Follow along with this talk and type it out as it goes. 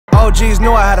OGs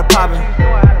knew I had a poppin'.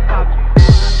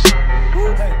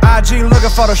 IG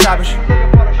looking photoshopish.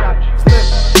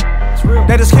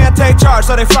 They just can't take charge,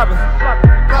 so they floppin'.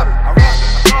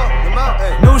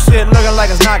 New shit looking like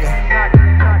it's knocking.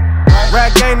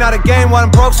 Rap game, not a game,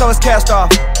 wasn't broke, so it's cast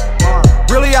off.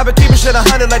 Really, I've been keeping shit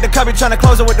 100 like the cubby trying to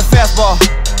close it with the fastball.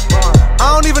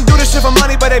 I don't even do this shit for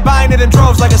money, but they buying it in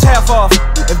droves like it's half off.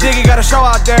 If Diggy got a show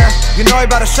out there, you know he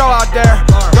about a show out there.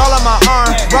 Girl on my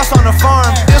arm, Russ on the farm,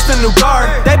 this the new guard.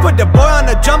 They put the boy on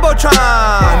the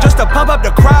Jumbotron just to pump up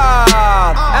the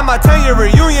crowd. At my 10-year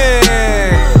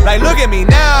reunion, like look at me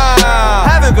now,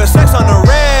 having good sex on the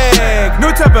rig.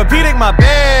 New Tempur-Pedic, my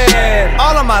bed.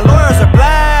 All of my lawyers are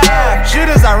black. Shit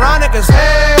is ironic as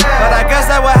hell, but I guess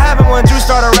that what happened when Juice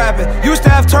started rapping. Used to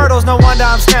have turtles, no wonder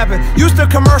I'm snapping. Used to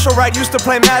commercial right, used to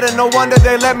play Madden. No wonder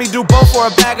they let me do both for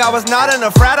a bag. I was not in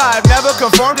a frat, I've never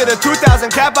conformed to the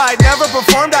 2000 cap. I never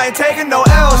performed, I ain't taking no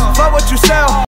L's. Fuck what you sell.